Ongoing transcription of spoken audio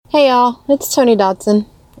Hey y'all, it's Tony Dodson,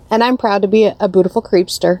 and I'm proud to be a beautiful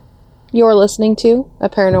creepster. You're listening to A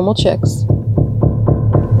Paranormal Chicks.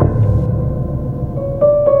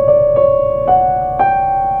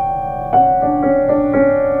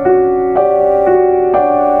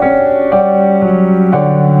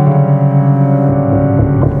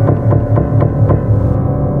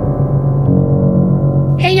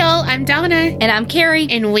 Hey y'all, I'm Donna. And I'm Carrie.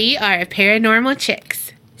 And we are Paranormal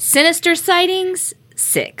Chicks. Sinister Sightings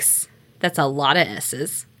 6. That's a lot of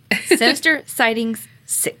S's. Sinister Sightings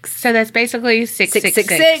 6. So that's basically 666.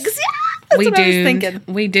 666. Yeah, that's we what doomed. I was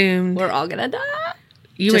thinking. We doomed. We're all gonna die.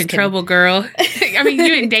 You Just in kidding. trouble, girl. I mean,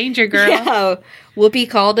 you in danger, girl. Yeah. Whoopi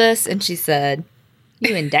called us and she said,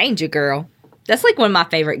 "You in danger, girl." That's like one of my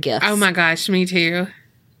favorite gifts. Oh my gosh, me too.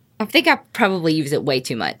 I think I probably use it way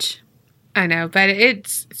too much. I know, but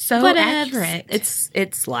it's so accurate.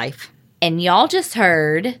 It's life. And y'all just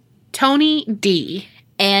heard Tony D.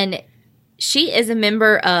 And she is a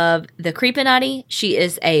member of the Creepinati. She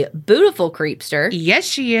is a beautiful creepster. Yes,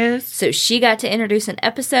 she is. So she got to introduce an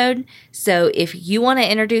episode. So if you want to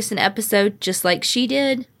introduce an episode just like she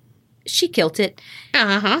did, she killed it.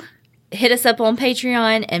 Uh-huh. Hit us up on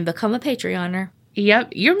Patreon and become a Patreoner.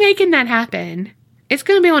 Yep, you're making that happen. It's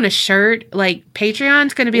going to be on a shirt. Like,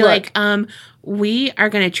 Patreon's going to be Look. we are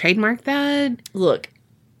going to trademark that. Look,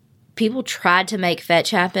 people tried to make fetch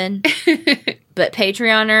happen, but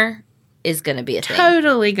Patreoner is going to be a thing.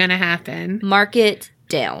 Totally going to happen. Mark it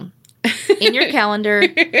down. In your calendar,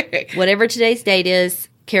 whatever today's date is,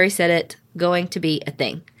 Carrie said it, going to be a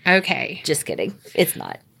thing. Okay. Just kidding. It's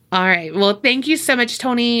not. All right. Well, thank you so much,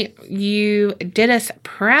 Tony. You did us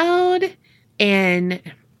proud. And,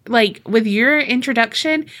 like, with your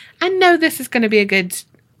introduction, I know this is going to be a good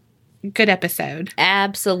episode.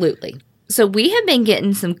 Absolutely. So we have been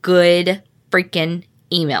getting some good freaking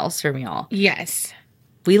emails from y'all. Yes.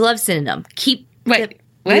 We love sending them. What?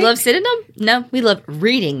 We love sending them? No, we love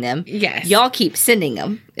reading them. Yes. Y'all keep sending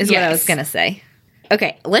them, is what I was Yes. going to say.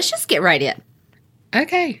 Okay, let's just get right in.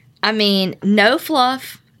 Okay. I mean, no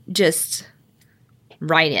fluff, just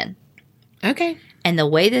right in. Okay. And the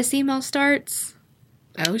way this email starts,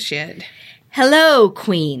 Oh, shit. hello,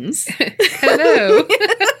 queens. Hello.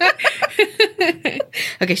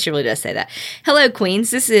 Okay, she really does say that. Hello,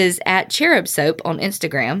 queens. This is at Cherub Soap on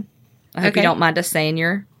Instagram. I hope Okay. you don't mind us saying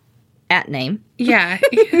your at name. Yeah.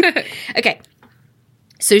 Okay.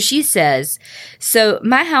 So she says, so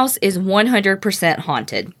my house is 100%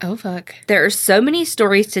 haunted. Oh, fuck. There are so many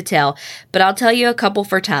stories to tell, but I'll tell you a couple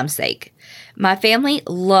for time's sake. My family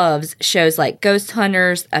loves shows like Ghost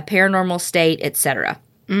Hunters, A Paranormal State, etc.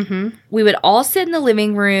 Mm-hmm. We would all sit in the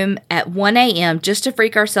living room at 1 a.m. just to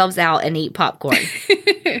freak ourselves out and eat popcorn.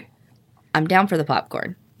 I'm down for the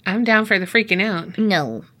popcorn. I'm down for the freaking out.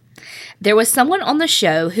 No. There was someone on the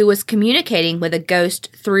show who was communicating with a ghost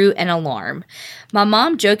through an alarm. My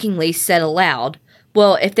mom jokingly said aloud,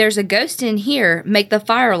 "Well, if there's a ghost in here, make the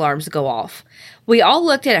fire alarms go off." We all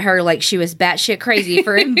looked at her like she was batshit crazy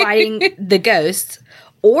for inviting the ghost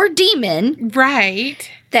or demon Right.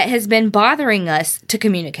 that has been bothering us to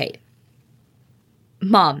communicate.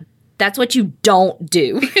 Mom, that's what you don't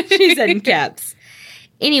do, she said in caps.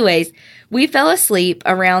 Anyways, we fell asleep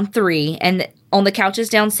around 3 and on the couches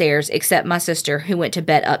downstairs, except my sister, who went to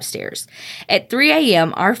bed upstairs. At 3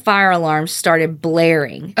 a.m., our fire alarms started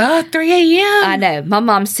blaring. Oh, 3 a.m. I know. My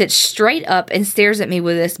mom sits straight up and stares at me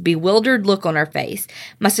with this bewildered look on her face.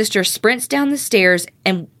 My sister sprints down the stairs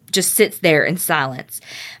and just sits there in silence.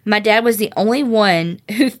 My dad was the only one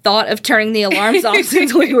who thought of turning the alarms off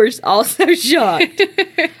since we were all so shocked.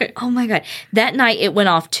 Oh my God. That night, it went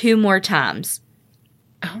off 2 more times.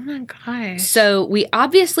 Oh my gosh. So we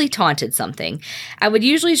obviously taunted something. I would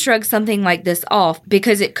usually shrug something like this off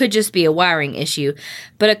because it could just be a wiring issue.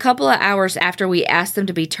 But a couple of hours after we asked them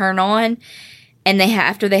to be turned on, and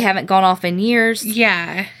after they haven't gone off in years.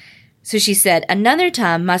 Yeah. So she said, another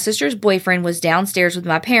time my sister's boyfriend was downstairs with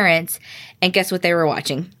my parents, and guess what they were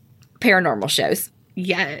watching? Paranormal shows.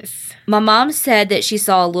 Yes. My mom said that she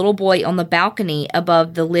saw a little boy on the balcony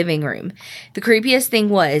above the living room. The creepiest thing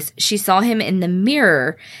was she saw him in the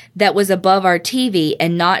mirror that was above our TV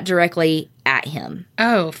and not directly at him.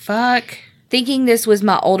 Oh, fuck. Thinking this was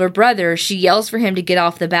my older brother, she yells for him to get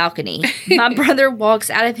off the balcony. My brother walks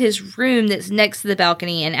out of his room that's next to the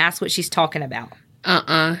balcony and asks what she's talking about.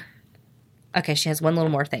 Okay, she has one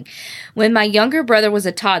little more thing. When my younger brother was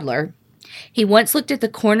a toddler, he once looked at the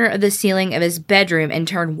corner of the ceiling of his bedroom and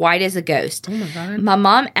turned white as a ghost. Oh, my God. My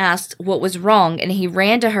mom asked what was wrong, and he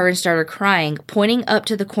ran to her and started crying, pointing up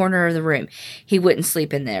to the corner of the room. He wouldn't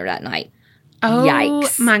sleep in there that night. Oh,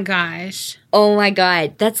 yikes. my gosh. Oh, my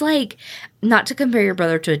God. That's like, not to compare your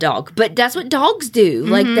brother to a dog, but that's what dogs do.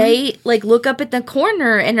 Like, they, like, look up at the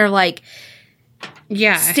corner and are like,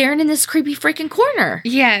 staring in this creepy freaking corner.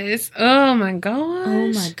 Yes. Oh, my gosh.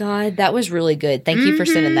 Oh, my God. That was really good. Thank you for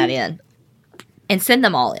sending that in. And send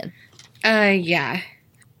them all in. Yeah.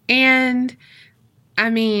 And, I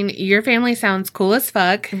mean, your family sounds cool as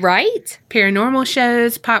fuck. Right? Paranormal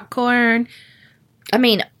shows, popcorn. I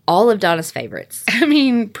mean, all of Donna's favorites. I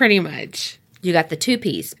mean, pretty much. You got the 2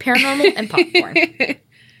 Ps, paranormal and popcorn.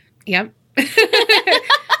 Yep.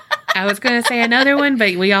 I was going to say another one,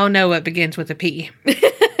 but we all know what begins with a P.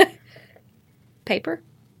 Paper?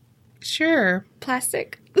 Sure.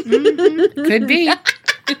 Plastic? Mm-hmm. Could be.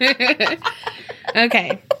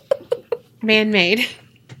 Okay. Man-made.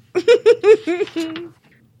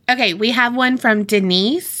 Okay, we have one from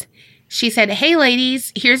Denise. She said, "Hey,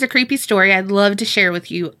 ladies, here's a creepy story I'd love to share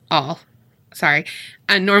with you all." Sorry.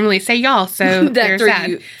 I normally say y'all, so that threw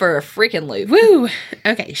you for a freaking loop. Woo!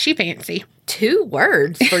 Okay, she fancy. 2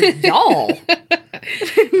 words for y'all.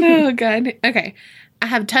 Oh, God. Okay. I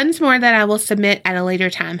have tons more that I will submit at a later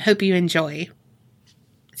time. Hope you enjoy.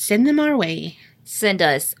 Send them our way. Send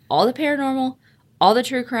us all the paranormal, all the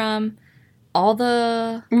true crime, all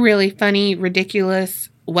the really funny, ridiculous,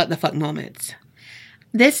 what the fuck moments.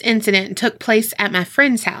 This incident took place at my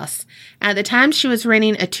friend's house. At the time, she was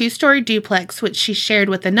renting a 2-story duplex, which she shared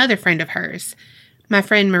with another friend of hers. My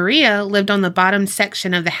friend Maria lived on the bottom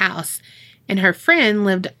section of the house, and her friend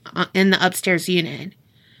lived in the upstairs unit.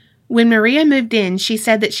 When Maria moved in, she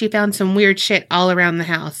said that she found some weird shit all around the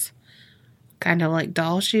house. Kind of like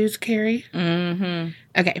doll shoes, Carrie? Mm-hmm.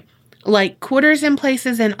 Okay. Like quarters in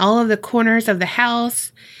places in all of the corners of the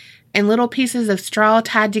house, and little pieces of straw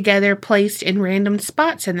tied together placed in random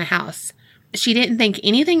spots in the house. She didn't think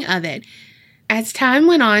anything of it. As time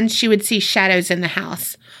went on, she would see shadows in the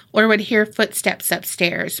house, or would hear footsteps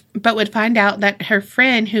upstairs, but would find out that her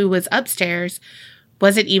friend who was upstairs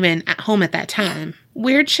wasn't even at home at that time.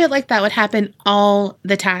 Weird shit like that would happen all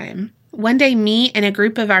the time. One day, me and a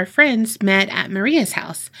group of our friends met at Maria's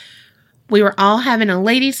house. We were all having a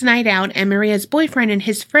ladies' night out, and Maria's boyfriend and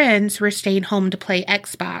his friends were staying home to play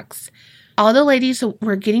Xbox. All the ladies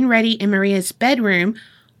were getting ready in Maria's bedroom,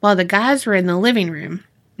 while the guys were in the living room.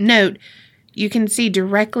 Note, you can see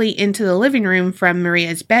directly into the living room from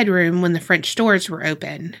Maria's bedroom when the French doors were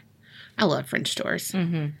open. I love French doors.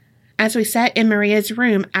 Mm-hmm. As we sat in Maria's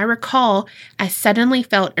room, I recall I suddenly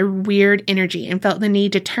felt a weird energy and felt the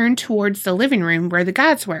need to turn towards the living room where the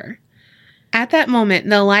guys were. At that moment,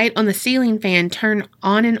 the light on the ceiling fan turned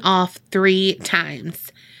on and off 3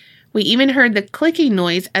 times. We even heard the clicking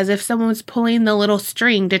noise as if someone was pulling the little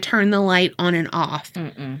string to turn the light on and off.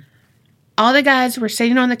 Mm-mm. All the guys were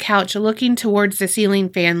sitting on the couch looking towards the ceiling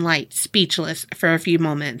fan light, speechless for a few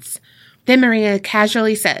moments. Then Maria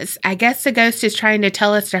casually says, "I guess the ghost is trying to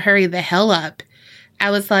tell us to hurry the hell up."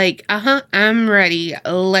 I was like, I'm ready.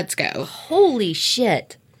 Let's go. Holy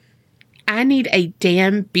shit. I need a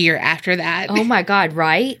damn beer after that. Oh my God,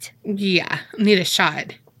 right? Yeah, need a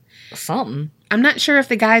shot. Something. I'm not sure if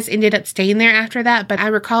the guys ended up staying there after that, but I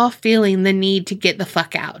recall feeling the need to get the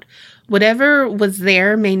fuck out. Whatever was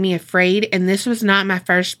there made me afraid, and this was not my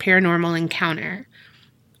first paranormal encounter.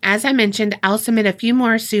 As I mentioned, I'll submit a few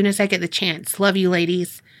more as soon as I get the chance. Love you,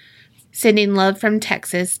 ladies. Sending love from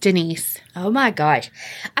Texas, Denise. Oh my gosh.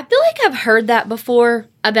 I feel like I've heard that before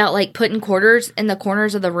about like putting quarters in the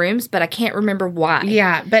corners of the rooms, but I can't remember why.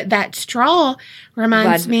 Yeah, but that straw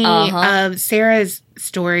reminds me of Sarah's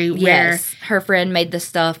story where her friend made the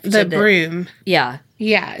stuff. The broom. Yeah.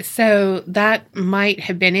 Yeah, so that might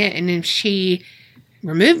have been it. And if she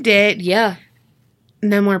removed it,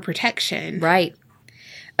 no more protection. Right.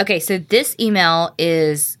 Okay, so this email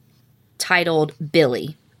is titled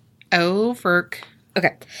Billy. Oh, Ferk.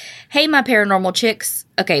 Okay. Hey, my paranormal chicks.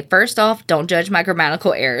 Okay, first off, don't judge my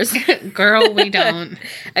grammatical errors. Girl, we don't.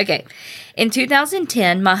 Okay. In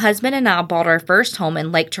 2010, my husband and I bought our first home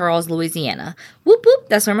in Lake Charles, Louisiana. Whoop, whoop.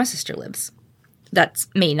 That's where my sister lives. That's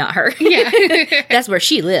me, not her. Yeah. That's where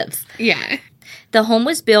she lives. Yeah. The home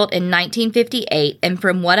was built in 1958, and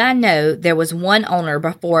from what I know, there was one owner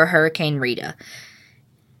before Hurricane Rita.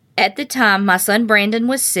 At the time, my son Brandon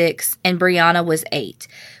was 6 and Brianna was 8.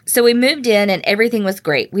 So we moved in and everything was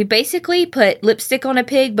great. We basically put lipstick on a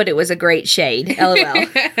pig, but it was a great shade.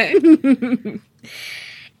 LOL.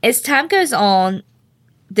 As time goes on,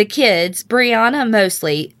 the kids, Brianna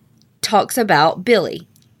mostly, talks about Billy.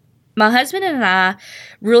 My husband and I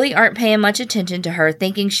really aren't paying much attention to her,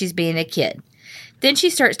 thinking she's being a kid. Then she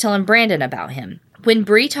starts telling Brandon about him. When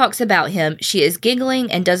Bree talks about him, she is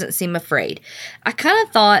giggling and doesn't seem afraid. I kind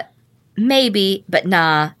of thought Maybe, but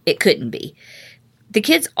nah, it couldn't be. The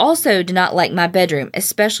kids also do not like my bedroom,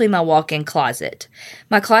 especially my walk-in closet.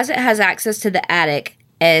 My closet has access to the attic,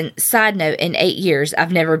 and side note, in 8 years,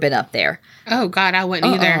 I've never been up there. Oh, God, I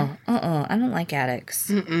wouldn't either. I don't like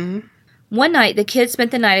attics. One night, the kids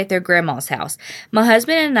spent the night at their grandma's house. My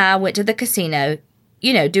husband and I went to the casino,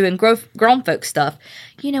 doing grown folk stuff.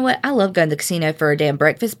 You know what? I love going to the casino for a damn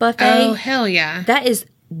breakfast buffet. Oh, hell yeah. That is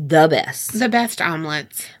the best. The best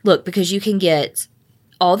omelets. Look, because you can get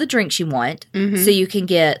all the drinks you want. So you can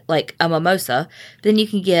get, like, a mimosa. Then you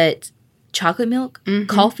can get chocolate milk,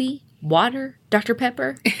 coffee, water, Dr.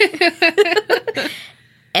 Pepper.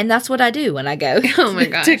 And that's what I do when I go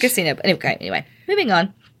to a casino. Anyway, moving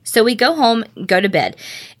on. So we go home, go to bed.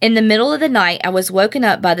 In the middle of the night, I was woken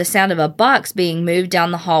up by the sound of a box being moved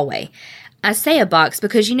down the hallway. I say a box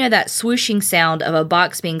because you know that swooshing sound of a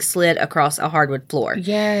box being slid across a hardwood floor.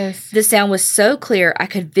 Yes. The sound was so clear I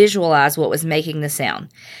could visualize what was making the sound.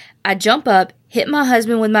 I jump up, hit my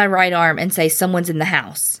husband with my right arm, and say, "Someone's in the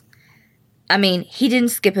house." I mean, he didn't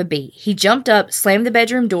skip a beat. He jumped up, slammed the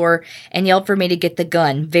bedroom door, and yelled for me to get the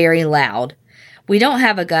gun very loud. We don't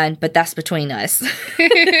have a gun, but that's between us.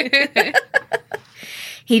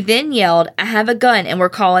 He then yelled, "I have a gun and we're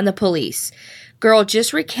calling the police." Girl,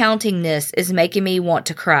 just recounting this is making me want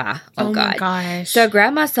to cry. Oh God. My gosh. So I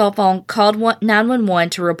grabbed my cell phone, called 911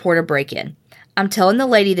 to report a break-in. I'm telling the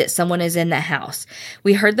lady that someone is in the house.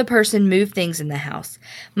 We heard the person move things in the house.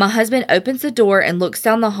 My husband opens the door and looks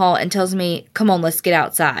down the hall and tells me, "Come on, let's get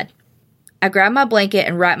outside." I grab my blanket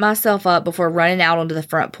and wrap myself up before running out onto the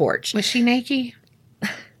front porch. Was she naked?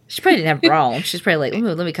 She probably didn't have bra on. She's probably like,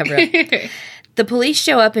 let me cover up. The police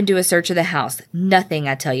show up and do a search of the house. Nothing,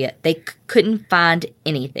 I tell you. They couldn't find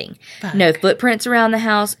anything. Fuck. No footprints around the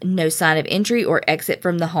house, no sign of entry or exit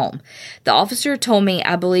from the home. The officer told me,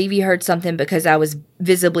 "I believe you heard something because I was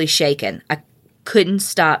visibly shaken." I couldn't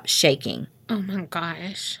stop shaking. Oh my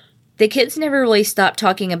gosh. The kids never really stopped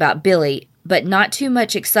talking about Billy, but not too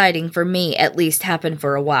much exciting for me at least happened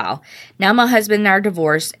for a while. Now my husband and I are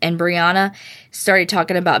divorced, and Brianna started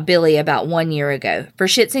talking about Billy about 1 year ago. For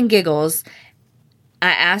shits and giggles, I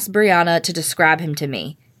asked Brianna to describe him to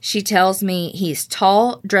me. She tells me he's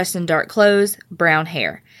tall, dressed in dark clothes, brown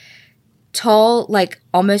hair. Tall, like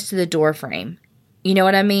almost to the door frame. You know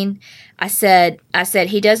what I mean? I said,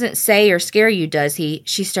 "He doesn't say or scare you, does he?"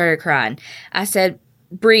 She started crying. I said,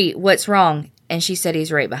 "Bri, what's wrong?" And she said,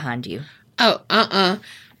 "He's right behind you." Oh,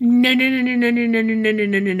 No.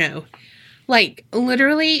 Like,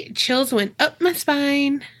 literally, chills went up my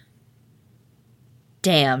spine.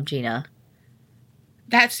 Damn, Gina.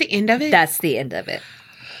 That's the end of it? That's the end of it.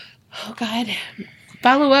 Oh, God.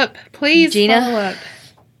 Follow up. Please follow up.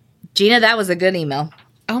 Gina, that was a good email.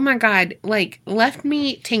 Oh, my God. Like, left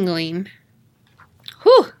me tingling.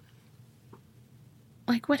 Whew.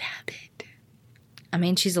 Like, what happened? I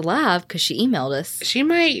mean, she's alive because she emailed us. She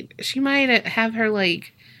might have her,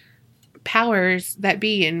 like, powers that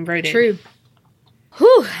be and wrote it. True.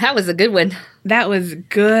 Whew, that was a good one. That was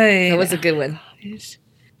good. That was a good one.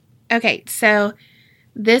 Okay, so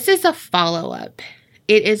this is a follow-up.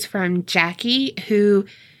 It is from Jackie, who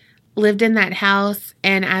lived in that house,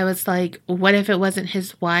 and I was like, what if it wasn't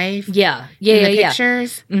his wife? Yeah. In the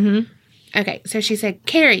pictures? Mm-hmm. Okay, so she said,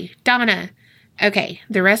 "Carrie, Donna." Okay,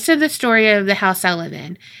 the rest of the story of the house I live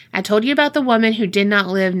in. I told you about the woman who did not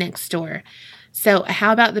live next door. So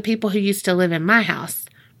how about the people who used to live in my house?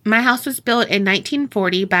 My house was built in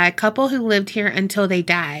 1940 by a couple who lived here until they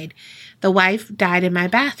died. The wife died in my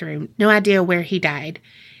bathroom. No idea where he died.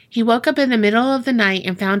 He woke up in the middle of the night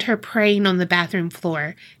and found her praying on the bathroom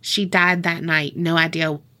floor. She died that night. No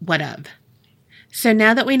idea what of. So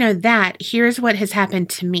now that we know that, here's what has happened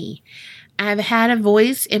to me. I've had a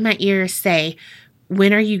voice in my ear say,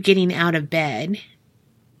 "When are you getting out of bed?"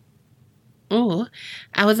 Oh,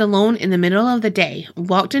 I was alone in the middle of the day,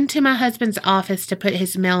 walked into my husband's office to put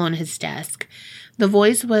his mail on his desk. The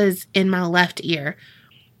voice was in my left ear.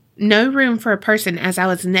 No room for a person as I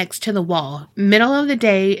was next to the wall. Middle of the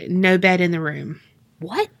day, no bed in the room.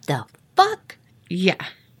 What the fuck? Yeah.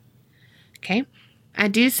 Okay. I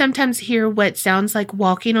do sometimes hear what sounds like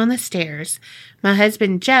walking on the stairs. My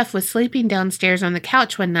husband, Jeff, was sleeping downstairs on the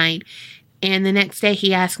couch one night, and the next day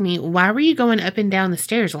he asked me, "Why were you going up and down the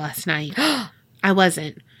stairs last night?" I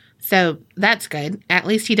wasn't. So that's good. At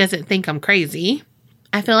least he doesn't think I'm crazy.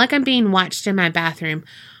 I feel like I'm being watched in my bathroom,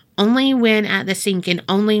 only when at the sink and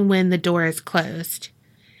only when the door is closed.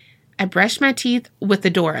 I brush my teeth with the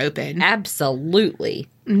door open. Absolutely.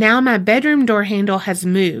 Now my bedroom door handle has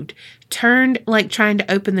moved, turned like trying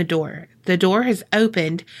to open the door. The door has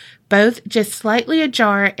opened, both just slightly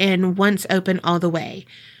ajar and once open all the way.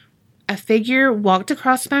 a figure walked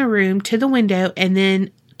across my room to the window and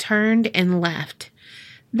then turned and left.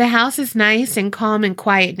 The house is nice and calm and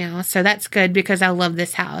quiet now, so that's good because I love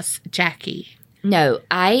this house. Jackie. No,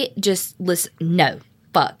 I just listen. No,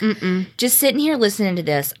 fuck. Mm-mm. Just sitting here listening to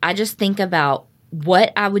this, I just think about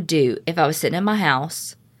what I would do if I was sitting in my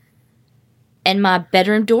house and my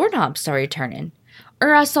bedroom doorknob started turning.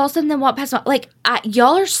 Or I saw something walk past my... Like,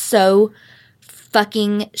 y'all are so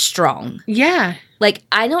fucking strong. Yeah. Like,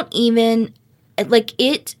 I don't even... Like,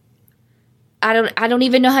 it... I don't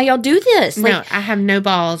even know how y'all do this. Like, no, I have no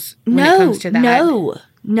balls when it comes to that.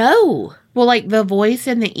 No. Well, like, the voice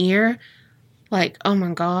in the ear, like, oh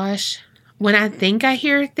my gosh. When I think I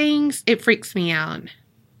hear things, it freaks me out.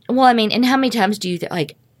 Well, I mean, and how many times do you...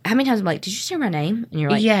 how many times I'm like, did you say my name? And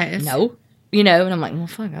you're like, yes. No. You know, and I'm like, well,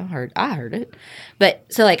 fuck, I heard it. But,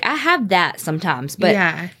 so, like, I have that sometimes, but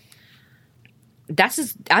yeah. That's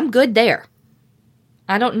just, I'm good there.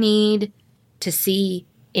 I don't need to see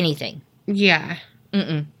anything. Yeah.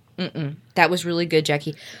 That was really good,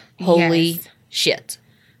 Jackie. Holy shit.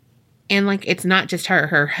 And, like, it's not just her.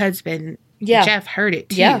 Her husband, Yeah. Jeff, heard it,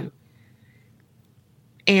 too. Yeah.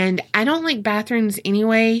 And I don't like bathrooms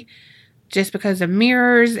anyway, just because of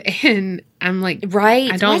mirrors, and I'm like,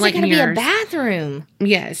 right? I don't like mirrors. Why is it gonna be a bathroom?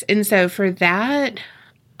 Yes, and so for that,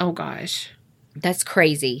 oh gosh. That's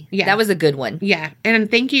crazy. Yeah. That was a good one. Yeah, and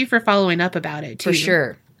thank you for following up about it, too. For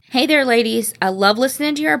sure. Hey there, ladies. I love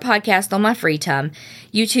listening to your podcast on my free time.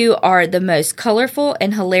 You two are the most colorful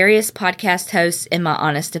and hilarious podcast hosts, in my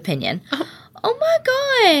honest opinion. Oh my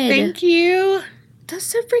God. Thank you. That's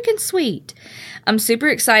so freaking sweet. I'm super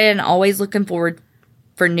excited and always looking forward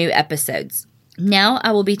for new episodes. Now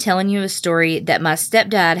I will be telling you a story that my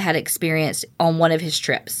stepdad had experienced on one of his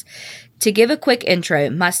trips. To give a quick intro,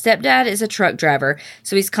 my stepdad is a truck driver,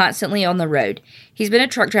 so he's constantly on the road. He's been a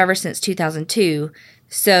truck driver since 2002,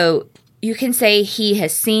 so you can say he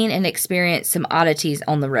has seen and experienced some oddities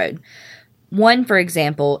on the road. One, for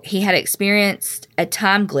example, he had experienced a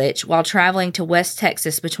time glitch while traveling to West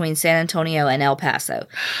Texas between San Antonio and El Paso.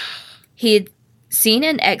 He had seen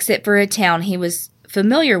an exit for a town he was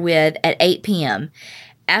familiar with at 8 p.m.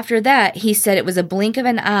 After that, he said it was a blink of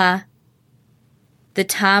an eye. The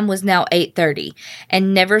time was now 8:30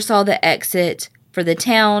 and never saw the exit for the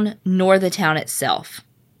town nor the town itself.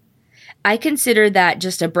 I consider that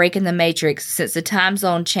just a break in the matrix since the time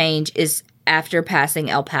zone change is after passing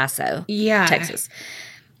El Paso, Texas.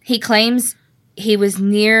 He claims he was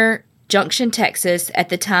near Junction, Texas at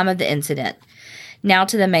the time of the incident. Now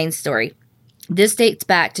to the main story. This dates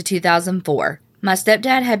back to 2004. My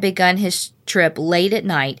stepdad had begun his trip late at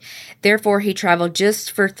night, therefore he traveled just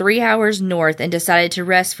for 3 hours north and decided to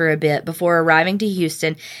rest for a bit before arriving to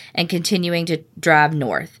Houston and continuing to drive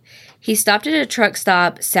north. He stopped at a truck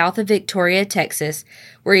stop south of Victoria, Texas,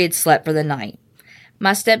 where he had slept for the night.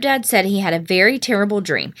 My stepdad said he had a very terrible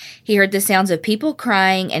dream. He heard the sounds of people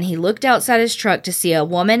crying, and he looked outside his truck to see a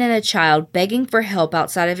woman and a child begging for help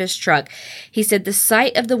outside of his truck. He said the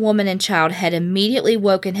sight of the woman and child had immediately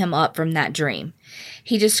woken him up from that dream.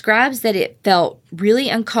 He describes that it felt really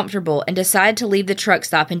uncomfortable and decided to leave the truck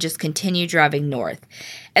stop and just continue driving north.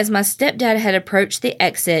 As my stepdad had approached the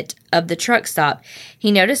exit of the truck stop,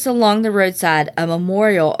 he noticed along the roadside a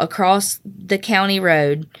memorial across the county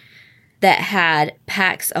road that had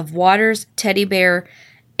packs of waters, teddy bear,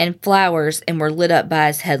 and flowers and were lit up by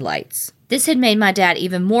his headlights. This had made my dad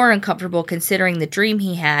even more uncomfortable considering the dream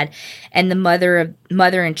he had and the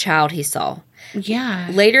mother and child he saw.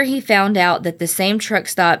 Yeah. Later, he found out that the same truck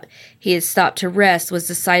stop he had stopped to rest was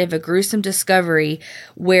the site of a gruesome discovery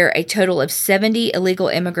where a total of 70 illegal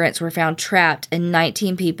immigrants were found trapped and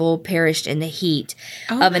 19 people perished in the heat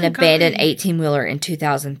of an abandoned 18-wheeler in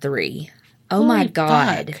 2003. Oh my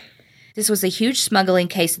God. Fuck. This was a huge smuggling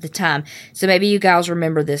case at the time, so maybe you guys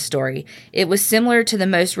remember this story. It was similar to the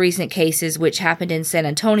most recent cases which happened in San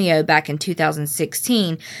Antonio back in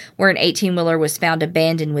 2016, where an 18-wheeler was found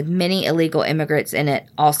abandoned with many illegal immigrants in it,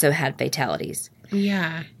 also had fatalities.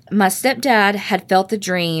 Yeah. My stepdad had felt the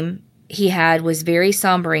dream he had was very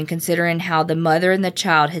sombering considering how the mother and the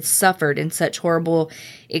child had suffered in such horrible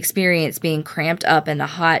experience being cramped up in a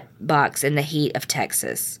hot box in the heat of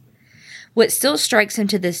Texas. What still strikes him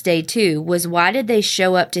to this day, too, was why did they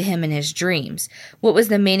show up to him in his dreams? What was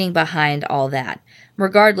the meaning behind all that?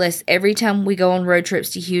 Regardless, every time we go on road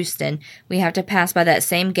trips to Houston, we have to pass by that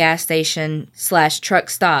same gas station / truck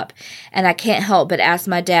stop, and I can't help but ask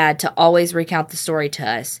my dad to always recount the story to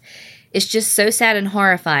us. It's just so sad and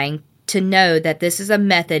horrifying to know that this is a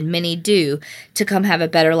method many do to come have a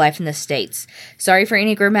better life in the States. Sorry for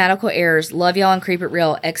any grammatical errors. Love y'all and keep it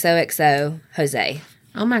real. XOXO, Jose.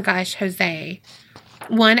 Oh my gosh, Jose.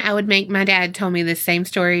 One, I would make my dad tell me the same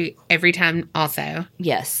story every time also.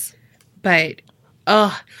 Yes. But,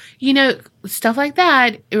 stuff like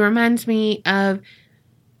that, it reminds me of,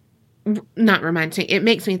 it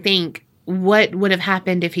makes me think, what would have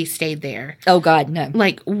happened if he stayed there? Oh, God, no.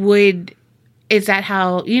 Like, is that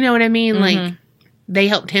how, you know what I mean? Mm-hmm. Like, they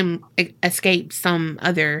helped him escape some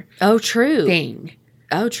other true thing.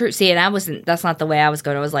 Oh, true. See, and that's not the way I was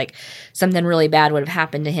going. I was like, something really bad would have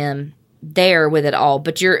happened to him there with it all.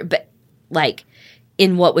 But like,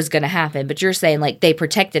 in what was going to happen. But you're saying, like, they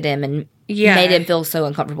protected him and made him feel so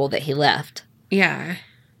uncomfortable that he left. Yeah.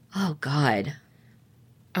 Oh, God.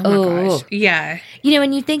 Oh, my gosh. Yeah. You know,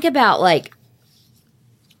 when you think about, like,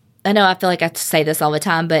 I know I feel like I say this all the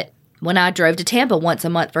time, but when I drove to Tampa once a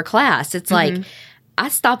month for class, it's like, I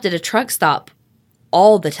stopped at a truck stop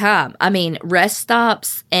all the time. I mean, rest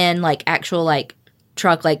stops and, like, actual, like,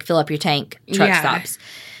 truck, like, fill up your tank truck stops.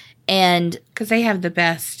 And because they have the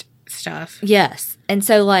best stuff. Yes. And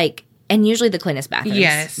so, like, and usually the cleanest bathrooms.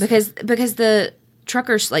 Yes. Because the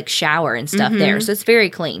truckers, like, shower and stuff there. So it's very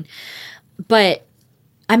clean. But,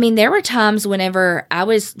 I mean, there were times whenever I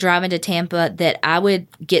was driving to Tampa that I would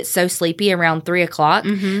get so sleepy around 3 o'clock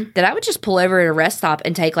that I would just pull over at a rest stop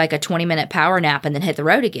and take, like, a 20-minute power nap and then hit the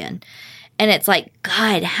road again. And it's like,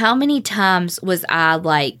 God, how many times was I,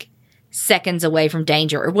 like, seconds away from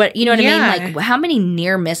danger? Or what, you know what I mean? Like, how many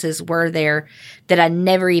near misses were there that I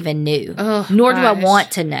never even knew? Oh, Nor do I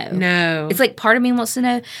want to know. No. It's like part of me wants to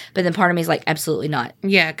know, but then part of me is like, absolutely not.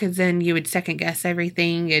 Yeah, because then you would second guess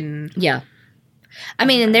everything and... Yeah. I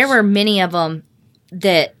mean, and there were many of them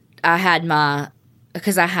that I had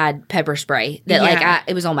because I had pepper spray that like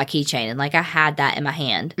it was on my keychain and like I had that in my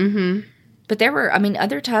hand. Mm-hmm. But there were, I mean,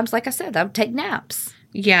 other times, like I said, I would take naps.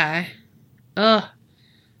 Yeah. Ugh.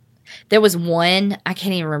 There was one, I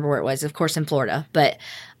can't even remember where it was, of course in Florida, but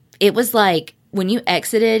it was like when you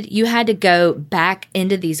exited, you had to go back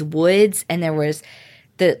into these woods and there was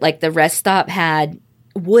the rest stop had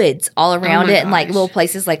woods all around it and like little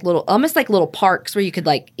places, like almost like little parks where you could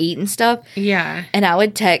like eat and stuff. Yeah. And I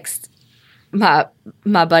would text my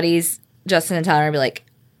buddies, Justin and Tyler, and be like,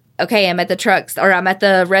 okay, I'm at the trucks or I'm at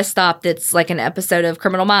the rest stop that's like an episode of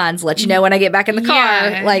Criminal Minds. Let you know when I get back in the car.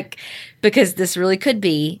 Yeah. Like, because this really could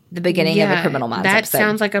be the beginning of a Criminal Minds episode. That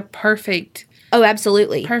sounds like a perfect... Oh,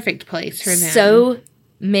 absolutely. Perfect place for them. So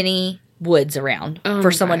many woods around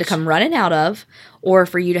for someone to come running out of or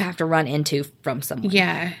for you to have to run into from someone.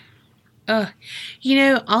 Yeah. You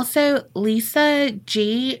know, also Lisa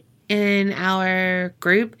G in our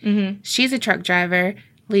group, she's a truck driver.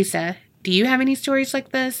 Lisa, do you have any stories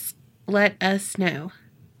like this? Let us know.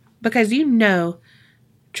 Because you know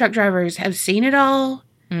truck drivers have seen it all.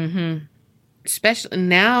 Mm-hmm. Especially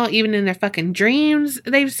now, even in their fucking dreams,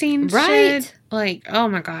 they've seen shit. Like, oh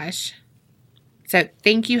my gosh. So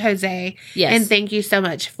thank you, Jose. Yes. And thank you so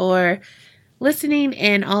much for listening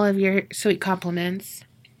and all of your sweet compliments.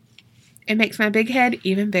 It makes my big head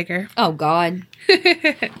even bigger. Oh, God.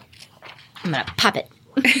 I'm going to pop it.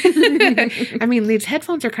 I mean, these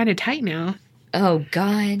headphones are kind of tight now. Oh,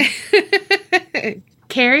 God.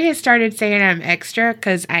 Carrie has started saying I'm extra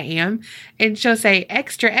because I am. And she'll say,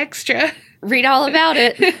 extra, extra. Read all about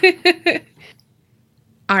it.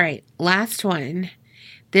 All right, last one.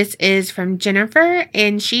 This is from Jennifer,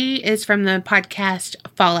 and she is from the podcast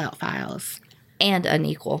Fallout Files. And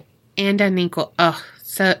Unequal. Oh,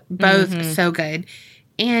 so both so good.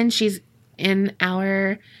 And she's in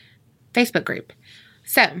our Facebook group.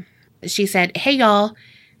 So she said, hey, y'all.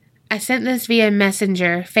 I sent this via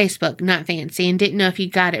Messenger, Facebook, not fancy, and didn't know if you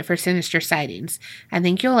got it for Sinister Sightings. I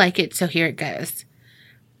think you'll like it, so here it goes.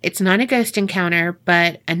 It's not a ghost encounter,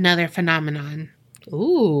 but another phenomenon.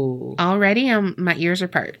 Ooh. Already my ears are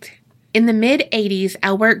perked. In the mid-'80s,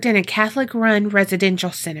 I worked in a Catholic-run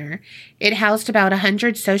residential center. It housed about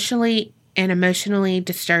 100 socially and emotionally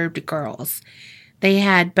disturbed girls. They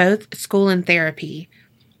had both school and therapy.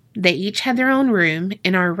 They each had their own room.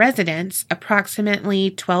 In our residence,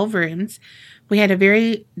 approximately 12 rooms, we had a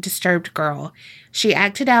very disturbed girl. She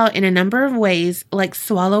acted out in a number of ways, like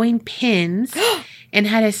swallowing pins, and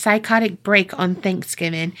had a psychotic break on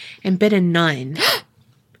Thanksgiving and bit a nun.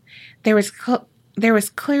 There was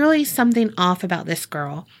clearly something off about this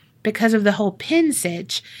girl. Because of the whole pin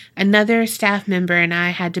sitch, another staff member and I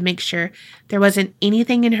had to make sure there wasn't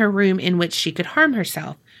anything in her room in which she could harm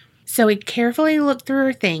herself. So we carefully looked through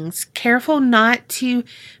her things, careful not to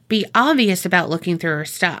be obvious about looking through her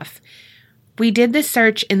stuff. We did the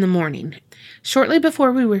search in the morning. Shortly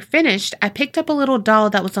before we were finished, I picked up a little doll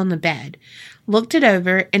that was on the bed, looked it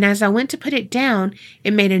over, and as I went to put it down,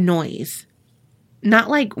 it made a noise. Not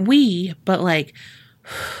like we, but like...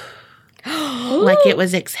 like it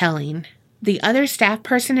was exhaling. The other staff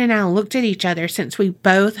person and I looked at each other since we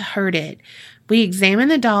both heard it. We examined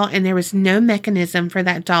the doll and there was no mechanism for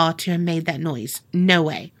that doll to have made that noise. No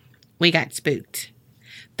way. We got spooked.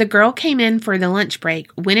 The girl came in for the lunch break,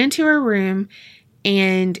 went into her room,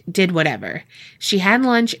 and did whatever. She had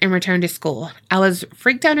lunch and returned to school. I was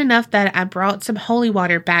freaked out enough that I brought some holy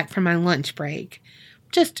water back from my lunch break.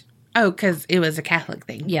 Because it was a Catholic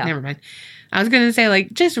thing. Yeah. Never mind. I was going to say,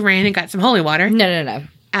 just ran and got some holy water. No.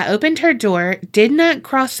 I opened her door, did not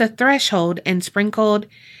cross the threshold, and sprinkled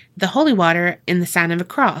the holy water in the sign of a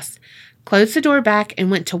cross. Closed the door back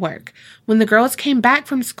and went to work. When the girls came back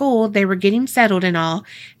from school, they were getting settled and all,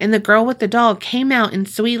 and the girl with the doll came out and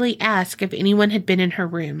sweetly asked if anyone had been in her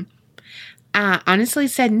room. I honestly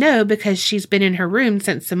said no because she's been in her room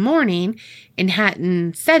since the morning and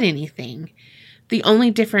hadn't said anything. The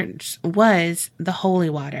only difference was the holy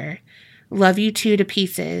water. Love you two to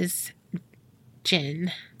pieces,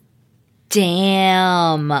 Jen.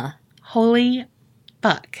 Damn. Holy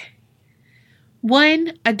fuck.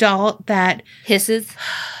 One adult that hisses.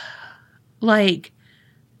 No.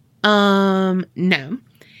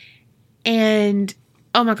 And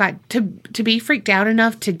oh my God, to be freaked out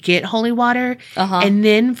enough to get holy water and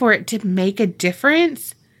then for it to make a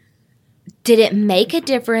difference. Did it make a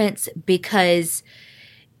difference because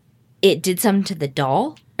it did something to the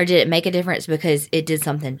doll? Or did it make a difference because it did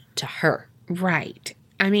something to her? Right.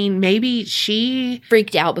 I mean, maybe she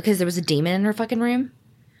freaked out because there was a demon in her fucking room?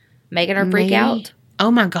 Making her freak out? Oh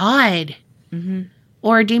my God. Mm-hmm.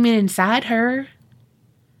 Or a demon inside her.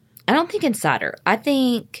 I don't think inside her. I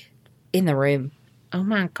think in the room. Oh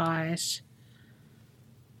my gosh.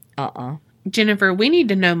 Jennifer, we need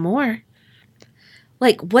to know more.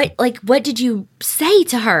 What did you say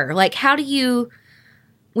to her? How do you,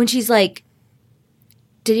 when she's like,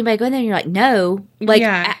 did anybody go in there? And you're like, no.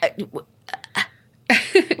 Yeah.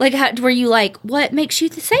 Were you like, what makes you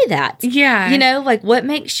say that? Yeah. What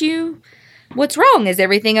makes you, what's wrong? Is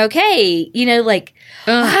everything okay?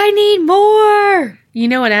 I need more. You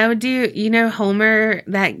know what I would do? Homer,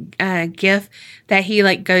 that gif that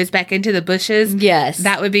he goes back into the bushes? Yes.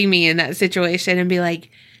 That would be me in that situation and be like,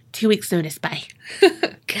 2 weeks notice, bye.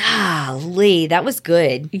 Golly, that was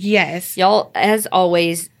good. Yes. Y'all, as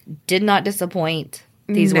always, did not disappoint.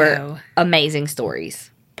 These were amazing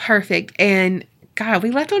stories. Perfect. And God,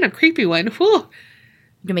 we left on a creepy one. Whew.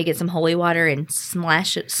 Can we get some holy water and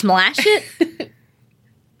splash it?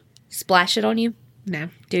 Splash it on you? No.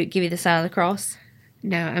 Do it give you the sign of the cross?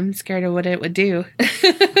 No, I'm scared of what it would do.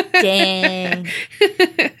 Dang.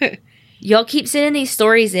 Y'all keep sending these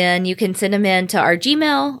stories in. You can send them in to our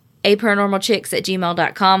Gmail,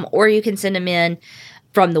 aparanormalchicks@gmail.com, or you can send them in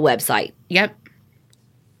from the website. Yep.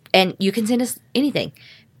 And you can send us anything.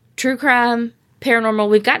 True crime,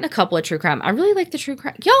 paranormal. We've gotten a couple of true crime. I really like the true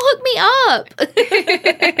crime. Y'all hook me up.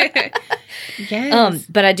 Yes.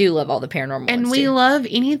 But I do love all the paranormal and ones we too. love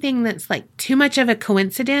anything that's too much of a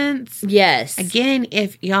coincidence. Yes. Again,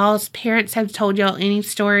 if y'all's parents have told y'all any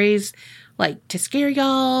stories to scare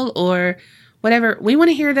y'all or whatever, we want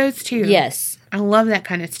to hear those too. Yes. I love that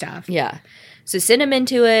kind of stuff. Yeah. So send them in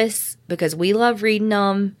to us because we love reading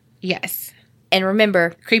them. Yes. And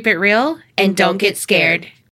remember, keep it real and don't get scared.